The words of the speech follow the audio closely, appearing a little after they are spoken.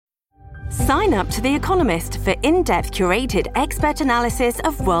Sign up to The Economist for in-depth curated expert analysis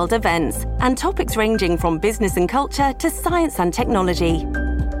of world events and topics ranging from business and culture to science and technology.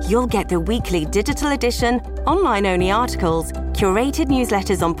 You'll get the weekly digital edition, online-only articles, curated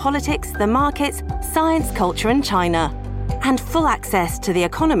newsletters on politics, the markets, science, culture and China, and full access to The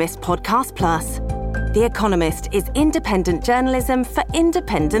Economist Podcast Plus. The Economist is independent journalism for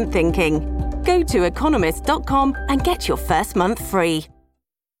independent thinking. Go to economist.com and get your first month free.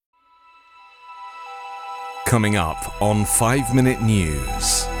 Coming up on 5 Minute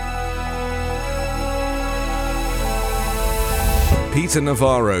News. Peter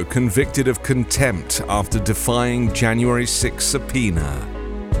Navarro convicted of contempt after defying January 6 subpoena.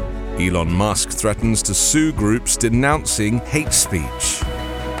 Elon Musk threatens to sue groups denouncing hate speech.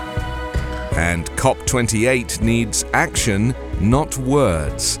 And COP28 needs action, not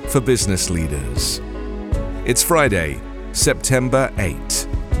words, for business leaders. It's Friday, September 8.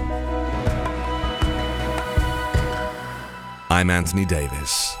 I'm Anthony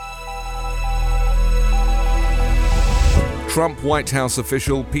Davis. Trump White House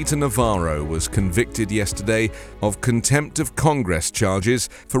official Peter Navarro was convicted yesterday of contempt of Congress charges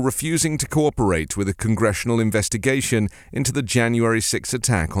for refusing to cooperate with a congressional investigation into the January 6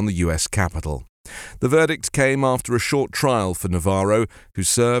 attack on the U.S. Capitol. The verdict came after a short trial for Navarro, who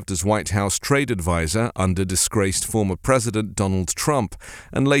served as White House trade advisor under disgraced former President Donald Trump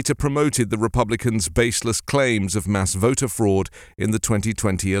and later promoted the Republicans' baseless claims of mass voter fraud in the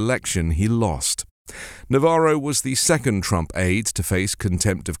 2020 election he lost. Navarro was the second Trump aide to face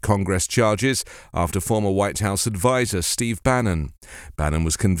contempt of Congress charges after former White House advisor Steve Bannon. Bannon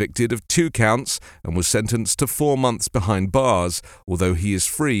was convicted of 2 counts and was sentenced to 4 months behind bars, although he is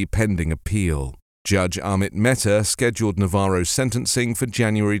free pending appeal. Judge Amit Mehta scheduled Navarro's sentencing for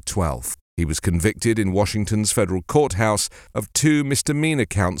January 12th. He was convicted in Washington's federal courthouse of 2 misdemeanor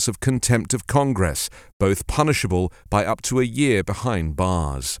counts of contempt of Congress, both punishable by up to a year behind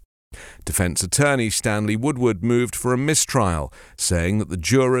bars. Defense attorney Stanley Woodward moved for a mistrial, saying that the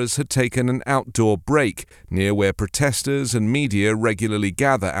jurors had taken an outdoor break near where protesters and media regularly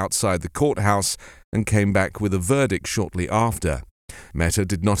gather outside the courthouse and came back with a verdict shortly after. Mehta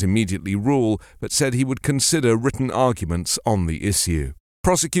did not immediately rule, but said he would consider written arguments on the issue.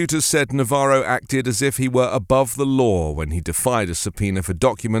 Prosecutors said Navarro acted as if he were above the law when he defied a subpoena for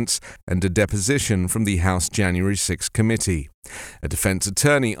documents and a deposition from the House January 6 committee. A defense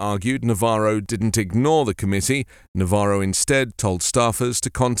attorney argued Navarro didn't ignore the committee. Navarro instead told staffers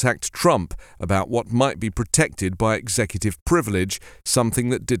to contact Trump about what might be protected by executive privilege, something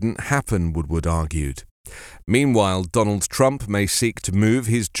that didn't happen, Woodward argued. Meanwhile, Donald Trump may seek to move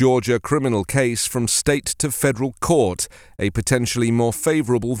his Georgia criminal case from state to federal court, a potentially more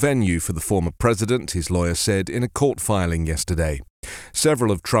favorable venue for the former president, his lawyer said in a court filing yesterday.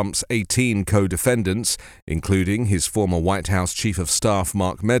 Several of Trump's 18 co-defendants, including his former White House Chief of Staff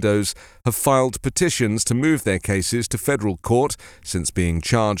Mark Meadows, have filed petitions to move their cases to federal court since being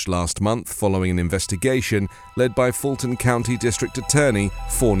charged last month following an investigation led by Fulton County District Attorney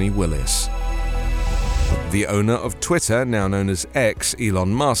Fani Willis. The owner of Twitter, now known as X,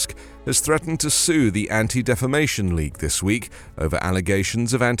 Elon Musk, has threatened to sue the Anti-Defamation League this week over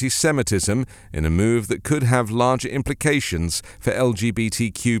allegations of anti-Semitism in a move that could have larger implications for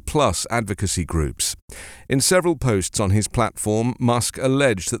LGBTQ+ advocacy groups. In several posts on his platform, Musk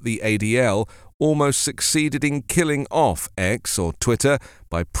alleged that the ADL almost succeeded in killing off X or Twitter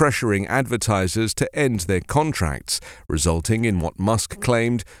by pressuring advertisers to end their contracts, resulting in what Musk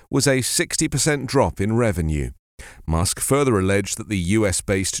claimed was a 60% drop in revenue. Musk further alleged that the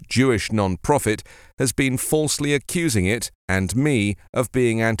US-based Jewish non-profit has been falsely accusing it and me of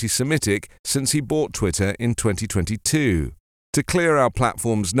being anti-Semitic since he bought Twitter in 2022. To clear our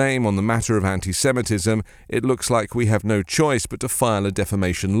platform's name on the matter of anti-Semitism, it looks like we have no choice but to file a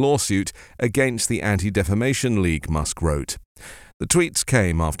defamation lawsuit against the Anti-Defamation League, Musk wrote. The tweets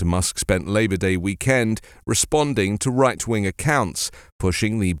came after Musk spent Labor Day weekend responding to right-wing accounts,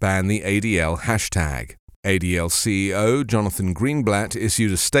 pushing the Ban the ADL hashtag. ADL CEO Jonathan Greenblatt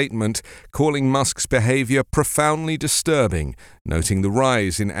issued a statement calling Musk's behavior profoundly disturbing, noting the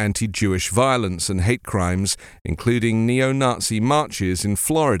rise in anti-Jewish violence and hate crimes, including neo-Nazi marches in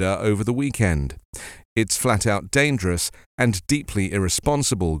Florida over the weekend. It's flat-out dangerous and deeply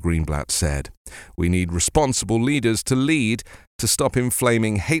irresponsible, Greenblatt said. We need responsible leaders to lead, to stop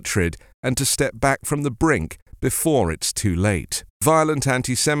inflaming hatred, and to step back from the brink before it's too late. Violent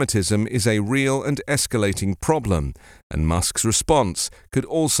anti-Semitism is a real and escalating problem, and Musk's response could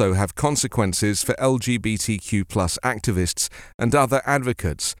also have consequences for LGBTQ+ activists and other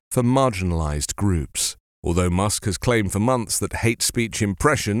advocates for marginalized groups. Although Musk has claimed for months that hate speech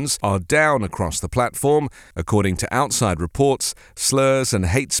impressions are down across the platform, according to outside reports, slurs and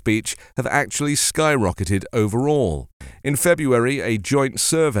hate speech have actually skyrocketed overall. In February, a joint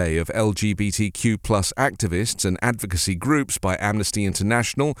survey of LGBTQ+ activists and advocacy groups by Amnesty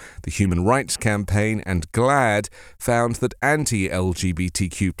International, the Human Rights Campaign, and GLAAD found that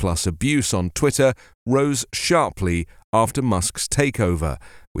anti-LGBTQ+ abuse on Twitter rose sharply after Musk's takeover,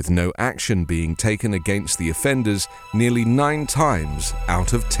 with no action being taken against the offenders nearly 9 times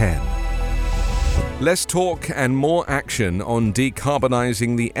out of 10. Less talk and more action on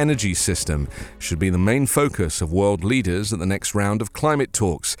decarbonising the energy system should be the main focus of world leaders at the next round of climate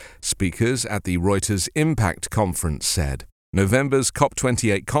talks, speakers at the Reuters Impact Conference said. November's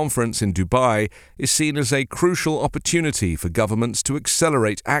COP28 conference in Dubai is seen as a crucial opportunity for governments to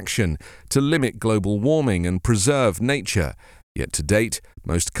accelerate action to limit global warming and preserve nature. Yet to date,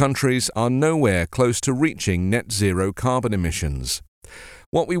 most countries are nowhere close to reaching net zero carbon emissions.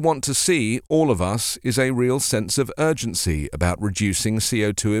 What we want to see, all of us, is a real sense of urgency about reducing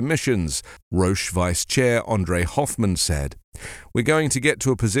CO2 emissions, Roche Vice Chair André Hoffmann said. We're going to get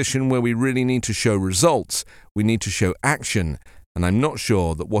to a position where we really need to show results, we need to show action, and I'm not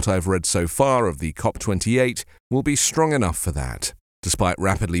sure that what I've read so far of the COP28 will be strong enough for that. Despite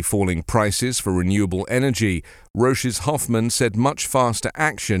rapidly falling prices for renewable energy, Roche's Hoffmann said much faster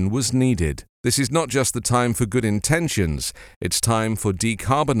action was needed. This is not just the time for good intentions, it's time for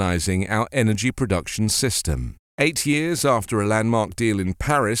decarbonising our energy production system. 8 years after a landmark deal in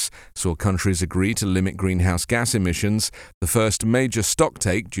Paris saw countries agree to limit greenhouse gas emissions, the first major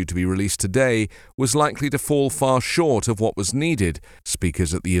stocktake, due to be released today, was likely to fall far short of what was needed,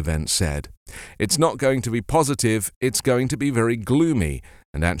 speakers at the event said. It's not going to be positive, it's going to be very gloomy,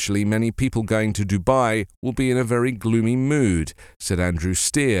 and actually many people going to Dubai will be in a very gloomy mood, said Andrew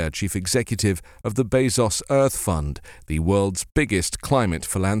Steer, chief executive of the Bezos Earth Fund, the world's biggest climate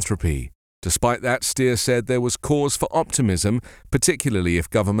philanthropy. Despite that, Steer said there was cause for optimism, particularly if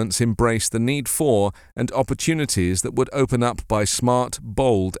governments embrace the need for and opportunities that would open up by smart,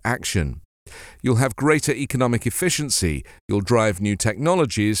 bold action. You'll have greater economic efficiency, you'll drive new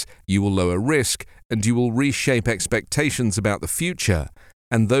technologies, you will lower risk, and you will reshape expectations about the future.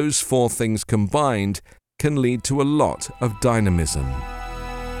 And those 4 things combined can lead to a lot of dynamism.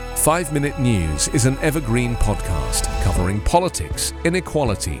 5 Minute News is an evergreen podcast covering politics,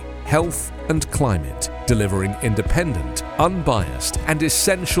 inequality, health and climate, delivering independent, unbiased and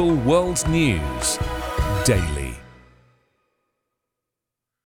essential world news daily.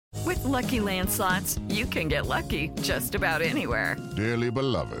 With Lucky Land Slots, you can get lucky just about anywhere. Dearly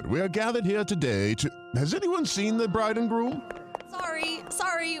beloved, we are gathered here today to... Has anyone seen the bride and groom?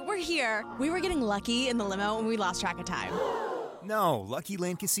 Sorry, we're here. We were getting lucky in the limo and we lost track of time. No, Lucky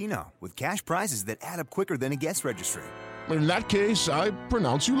Land Casino, with cash prizes that add up quicker than a guest registry. In that case, I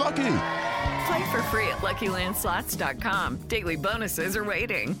pronounce you lucky. Play for free at LuckyLandSlots.com. Daily bonuses are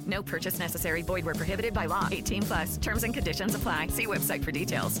waiting. No purchase necessary. Void where prohibited by law. 18+. Terms and conditions apply. See website for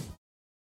details.